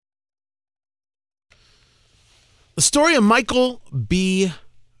The story of Michael B.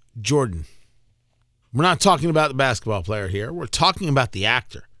 Jordan. We're not talking about the basketball player here. We're talking about the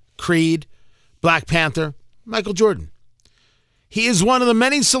actor. Creed, Black Panther, Michael Jordan. He is one of the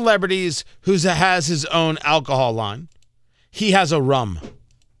many celebrities who has his own alcohol line. He has a rum.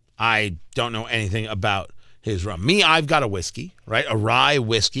 I don't know anything about his rum. Me, I've got a whiskey, right? A rye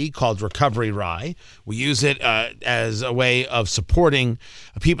whiskey called Recovery Rye. We use it as a way of supporting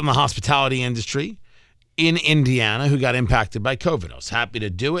people in the hospitality industry in Indiana who got impacted by COVID. I was happy to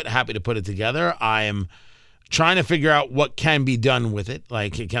do it, happy to put it together. I am trying to figure out what can be done with it.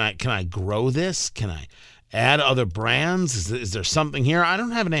 Like, can I grow this? Can I add other brands? Is there something here? I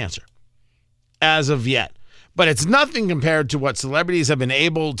don't have an answer as of yet. But it's nothing compared to what celebrities have been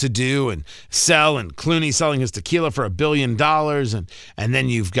able to do and sell, and Clooney selling his tequila for $1 billion. And then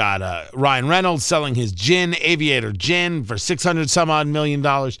you've got Ryan Reynolds selling his gin, Aviator Gin, for $600 some odd million.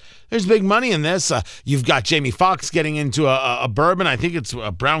 There's big money in this. You've got Jamie Foxx getting into a bourbon. I think it's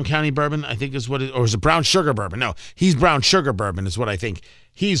a Brown County bourbon, I think is what it, or is it Brown Sugar Bourbon? No, he's Brown Sugar Bourbon is what I think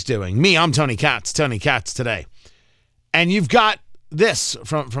he's doing. Me, I'm Tony Katz today. And you've got this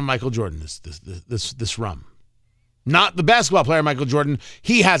from Michael Jordan, this rum. Not the basketball player, Michael Jordan.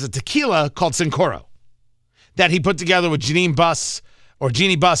 He has a tequila called Cincoro that he put together with Jeannie Buss of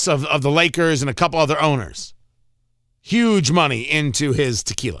the Lakers and a couple other owners. Huge money into his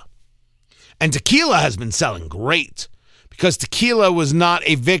tequila. And tequila has been selling great because tequila was not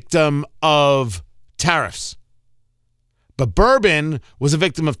a victim of tariffs. But bourbon was a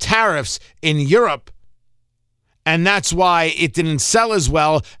victim of tariffs in Europe. And that's why it didn't sell as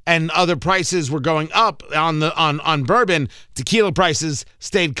well, and other prices were going up on bourbon. Tequila prices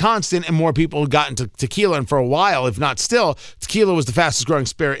stayed constant, and more people got into tequila. And for a while, if not still, tequila was the fastest growing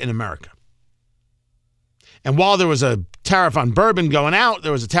spirit in America. And while there was a tariff on bourbon going out,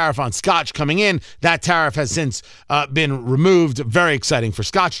 there was a tariff on scotch coming in. That tariff has since been removed. Very exciting for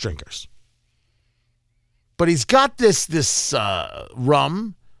scotch drinkers. But he's got this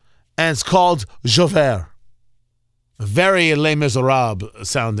rum, and it's called Jouvert. Very Les Miserables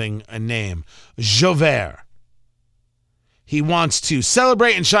sounding a name. Jouvert. He wants to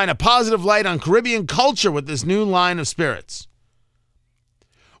celebrate and shine a positive light on Caribbean culture with this new line of spirits.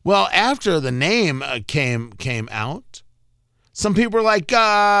 Well, after the name came out, some people were like, yeah,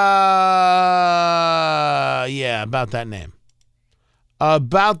 about that name.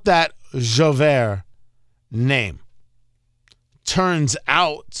 About that Jouvert name. Turns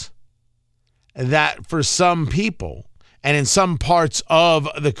out that for some people, and in some parts of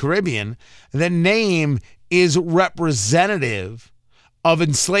the Caribbean, the name is representative of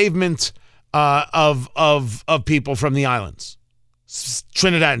enslavement of people from the islands,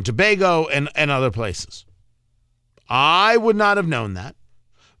 Trinidad and Tobago and other places. I would not have known that.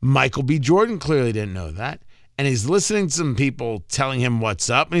 Michael B. Jordan clearly didn't know that, and he's listening to some people telling him what's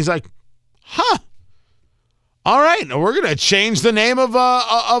up, and he's like, "Huh? All right, now we're gonna change the name of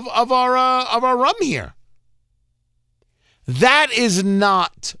our rum here." That is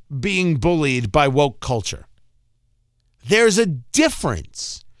not being bullied by woke culture. There's a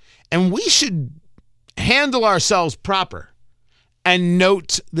difference, and we should handle ourselves proper and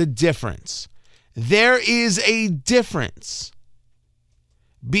note the difference. There is a difference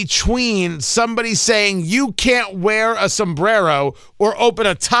between somebody saying you can't wear a sombrero or open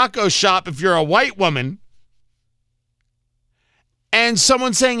a taco shop if you're a white woman, and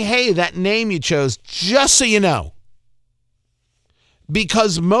someone saying, hey, that name you chose, just so you know.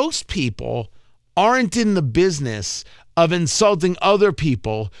 Because most people aren't in the business of insulting other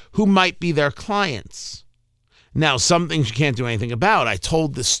people who might be their clients. Now, some things you can't do anything about. I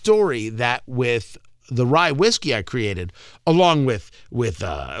told the story that with the rye whiskey I created, along with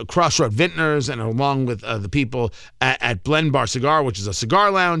Crossroad Vintners and along with the people at Blend Bar Cigar, which is a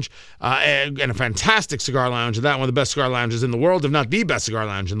cigar lounge and a fantastic cigar lounge, and that one of the best cigar lounges in the world, if not the best cigar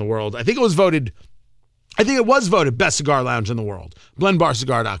lounge in the world. I think it was voted best cigar lounge in the world.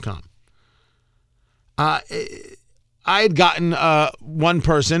 BlendBarCigar.com. I had gotten one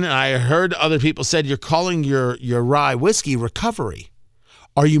person, and I heard other people said, you're calling your rye whiskey recovery.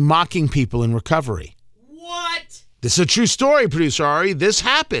 Are you mocking people in recovery? What? This is a true story, producer Ari. This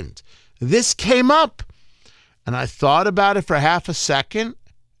happened. This came up. And I thought about it for half a second,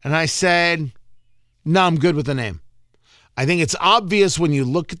 and I said, no, I'm good with the name. I think it's obvious when you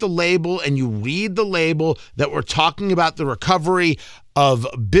look at the label and you read the label that we're talking about the recovery of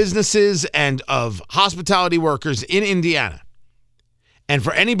businesses and of hospitality workers in Indiana. And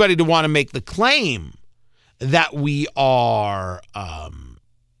for anybody to want to make the claim that we are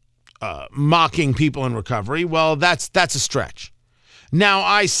mocking people in recovery, well, that's a stretch. Now,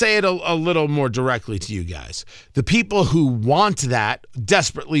 I say it a little more directly to you guys. The people who want that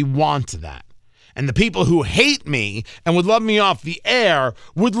desperately want that. And the people who hate me and would love me off the air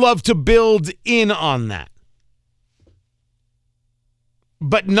would love to build in on that.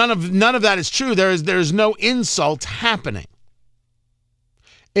 But none of that is true. There's no insult happening.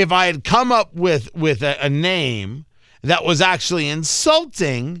 If I had come up with a name that was actually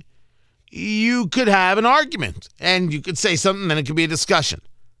insulting, you could have an argument and you could say something, then it could be a discussion.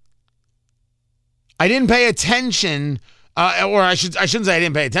 I didn't pay attention, or I shouldn't say I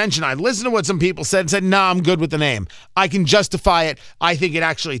didn't pay attention. I listened to what some people said and said, "No, I'm good with the name. I can justify it. I think it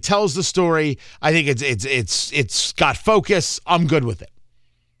actually tells the story. I think it's got focus. I'm good with it."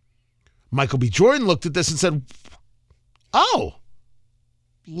 Michael B. Jordan looked at this and said, "Oh,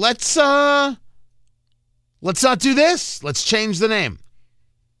 let's not do this. Let's change the name."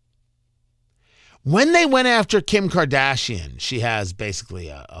 When they went after Kim Kardashian, she has basically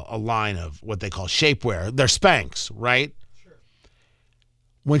a line of what they call shapewear. They're Spanx, right? Sure.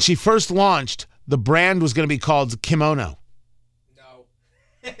 When she first launched, the brand was going to be called Kimono. No.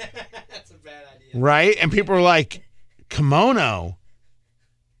 That's a bad idea. Right? And people were like, kimono?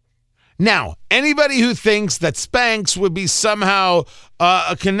 Now, anybody who thinks that Spanx would be somehow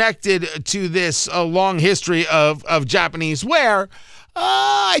connected to this long history of Japanese wear,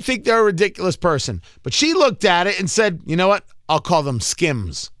 I think they're a ridiculous person. But she looked at it and said, you know what? I'll call them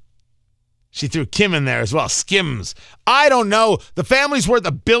Skims. She threw Kim in there as well. Skims. I don't know. The family's worth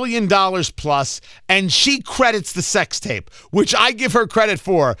 $1 billion plus, and she credits the sex tape, which I give her credit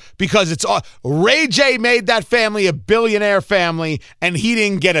for because it's all. Ray J made that family a billionaire family, and he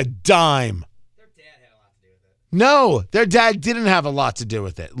didn't get a dime. Their dad had a lot to do with it. No, their dad didn't have a lot to do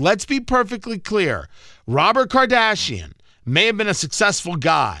with it. Let's be perfectly clear. Robert Kardashian may have been a successful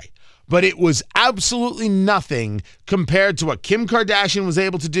guy, but it was absolutely nothing compared to what Kim Kardashian was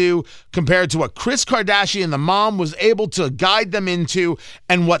able to do, compared to what Kris Kardashian, the mom, was able to guide them into,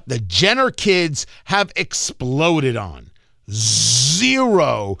 and what the Jenner kids have exploded on.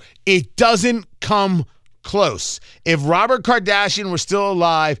 Zero. It doesn't come close. If Robert Kardashian were still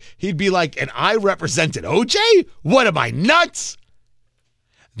alive, he'd be like, and I represented OJ? What am I, nuts?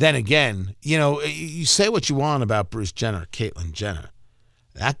 Then again, you know, you say what you want about Bruce Jenner, Caitlyn Jenner.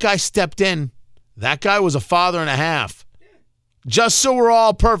 That guy stepped in. That guy was a father and a half. Yeah. Just so we're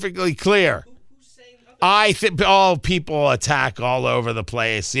all perfectly clear. Who's saying other? I think all people attack all over the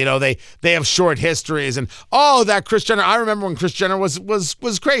place. You know, they have short histories and that Kris Jenner. I remember when Kris Jenner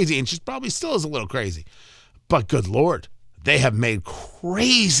was crazy, and she probably still is a little crazy. But good Lord, they have made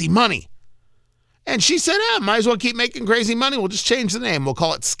crazy money. And she said, might as well keep making crazy money. We'll just change the name. We'll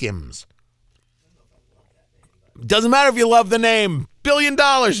call it Skims. Doesn't matter if you love the name. $1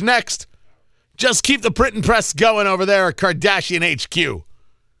 billion next. Just keep the print and press going over there at Kardashian HQ.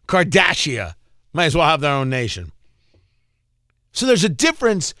 Kardashia. Might as well have their own nation. So there's a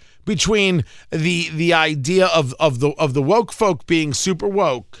difference between the idea of the woke folk being super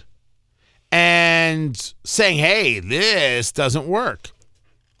woke and saying, hey, this doesn't work.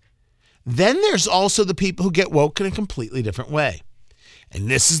 Then there's also the people who get woke in a completely different way. And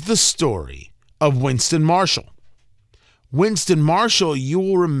this is the story of Winston Marshall. Winston Marshall, you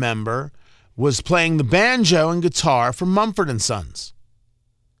will remember, was playing the banjo and guitar for Mumford & Sons.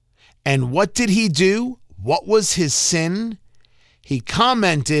 And what did he do? What was his sin? He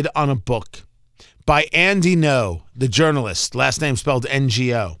commented on a book by Andy Ngo, the journalist, last name spelled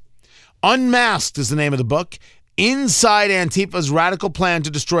Ngo. Unmasked is the name of the book. Inside Antifa's radical plan to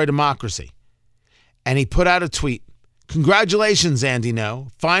destroy democracy. And he put out a tweet. Congratulations, Andy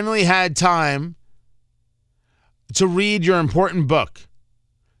Ngo. Finally had time to read your important book.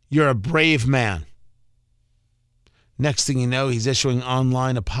 You're a brave man. Next thing you know, he's issuing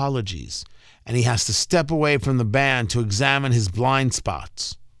online apologies, and he has to step away from the band to examine his blind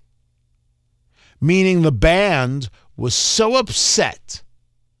spots. Meaning the band was so upset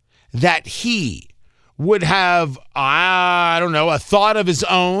that he would have, a thought of his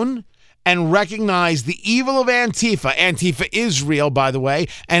own and recognize the evil of Antifa. Antifa is real, by the way,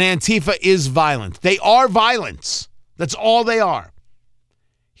 and Antifa is violent. They are violence. That's all they are.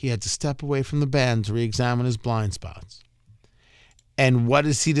 He had to step away from the band to re-examine his blind spots. And what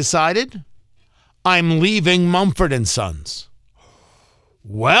has he decided? I'm leaving Mumford & Sons.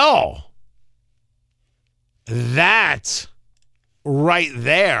 Well, that right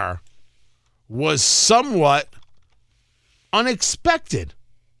there was somewhat unexpected.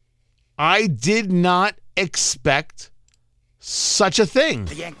 I did not expect such a thing.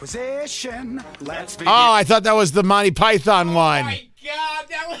 The Inquisition. Let's begin. Oh, I thought that was the Monty Python one. Oh my God,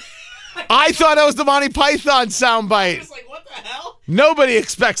 that was. I thought that was the Monty Python I soundbite. was like, what the hell? Nobody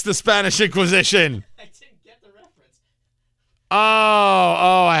expects the Spanish Inquisition. I didn't get the reference.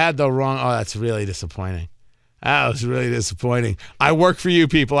 I had the wrong. Oh, that's really disappointing. That was really disappointing. I work for you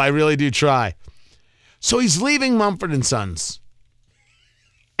people. I really do try. So he's leaving Mumford & Sons.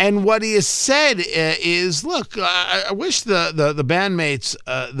 And what he has said is, look, I wish the bandmates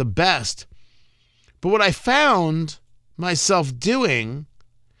the best. But what I found myself doing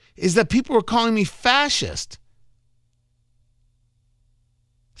is that people were calling me fascist.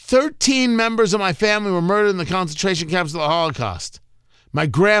 13 members of my family were murdered in the concentration camps of the Holocaust. My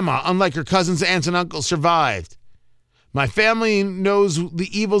grandma, unlike her cousins, aunts, and uncles, survived. My family knows the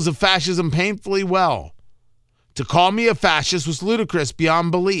evils of fascism painfully well. To call me a fascist was ludicrous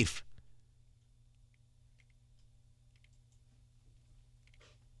beyond belief.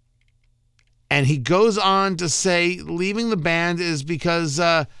 And he goes on to say, leaving the band is because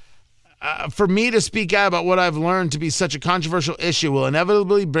for me to speak out about what I've learned to be such a controversial issue will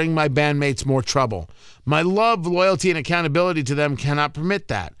inevitably bring my bandmates more trouble. My love, loyalty, and accountability to them cannot permit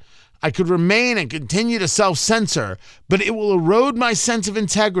that. I could remain and continue to self-censor, but it will erode my sense of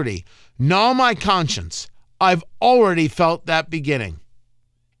integrity, gnaw my conscience. I've already felt that beginning.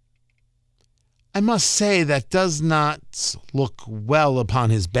 I must say that does not look well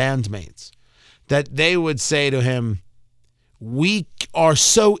upon his bandmates, that they would say to him, we are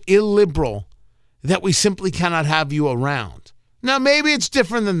so illiberal that we simply cannot have you around. Now, maybe it's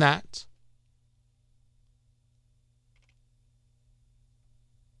different than that.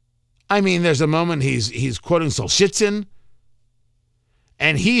 I mean, there's a moment he's quoting Solzhenitsyn,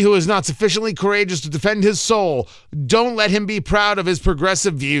 and he who is not sufficiently courageous to defend his soul, don't let him be proud of his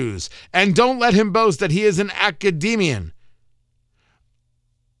progressive views, and don't let him boast that he is an academician.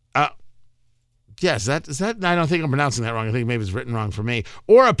 Yes, is that? I don't think I'm pronouncing that wrong. I think maybe it's written wrong for me.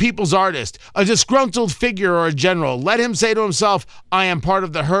 Or a people's artist, a disgruntled figure, or a general. Let him say to himself, I am part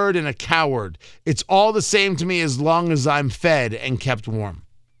of the herd and a coward. It's all the same to me as long as I'm fed and kept warm.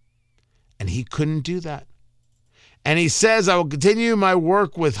 And he couldn't do that. And he says, I will continue my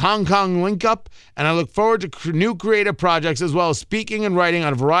work with Hong Kong Link Up, and I look forward to new creative projects as well as speaking and writing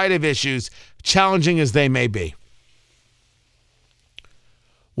on a variety of issues, challenging as they may be.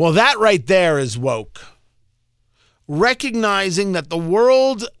 Well, that right there is woke. Recognizing that the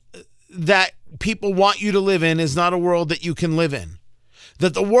world that people want you to live in is not a world that you can live in.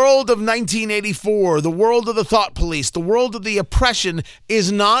 That the world of 1984, the world of the thought police, the world of the oppression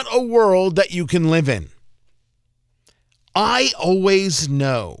is not a world that you can live in. I always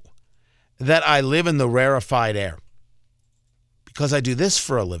know that I live in the rarefied air because I do this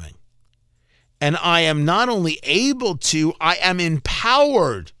for a living. And I am not only able to, I am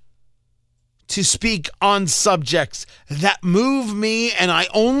empowered to speak on subjects that move me and I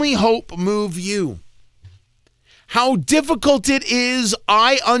only hope move you. How difficult it is,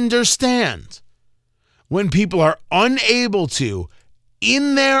 I understand, when people are unable to,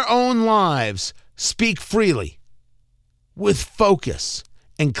 in their own lives, speak freely, with focus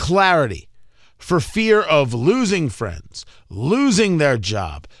and clarity, for fear of losing friends, losing their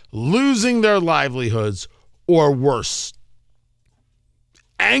job, losing their livelihoods, or worse,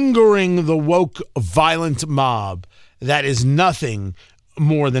 angering the woke, violent mob that is nothing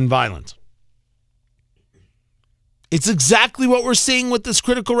more than violent. It's exactly what we're seeing with this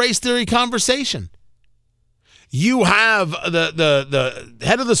critical race theory conversation. You have the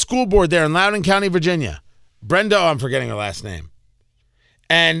head of the school board there in Loudoun County, Virginia, Brenda, I'm forgetting her last name.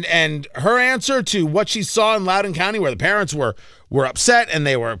 And her answer to what she saw in Loudoun County, where the parents were upset and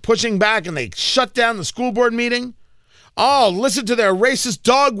they were pushing back and they shut down the school board meeting. Oh, listen to their racist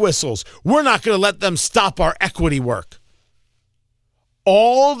dog whistles. We're not going to let them stop our equity work.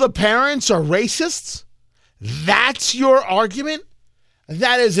 All the parents are racists? That's your argument?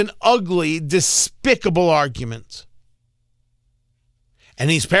 That is an ugly, despicable argument. And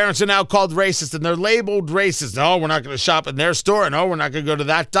these parents are now called racist, and they're labeled racist. No, we're not going to shop in their store. No, we're not going to go to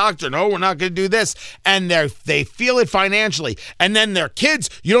that doctor. No, we're not going to do this. And they feel it financially. And then their kids,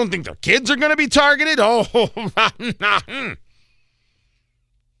 you don't think their kids are going to be targeted? Oh, and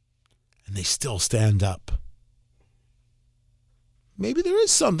they still stand up. Maybe there is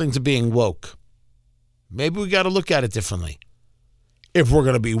something to being woke. Maybe we got to look at it differently if we're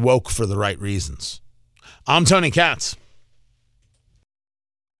going to be woke for the right reasons. I'm Tony Katz.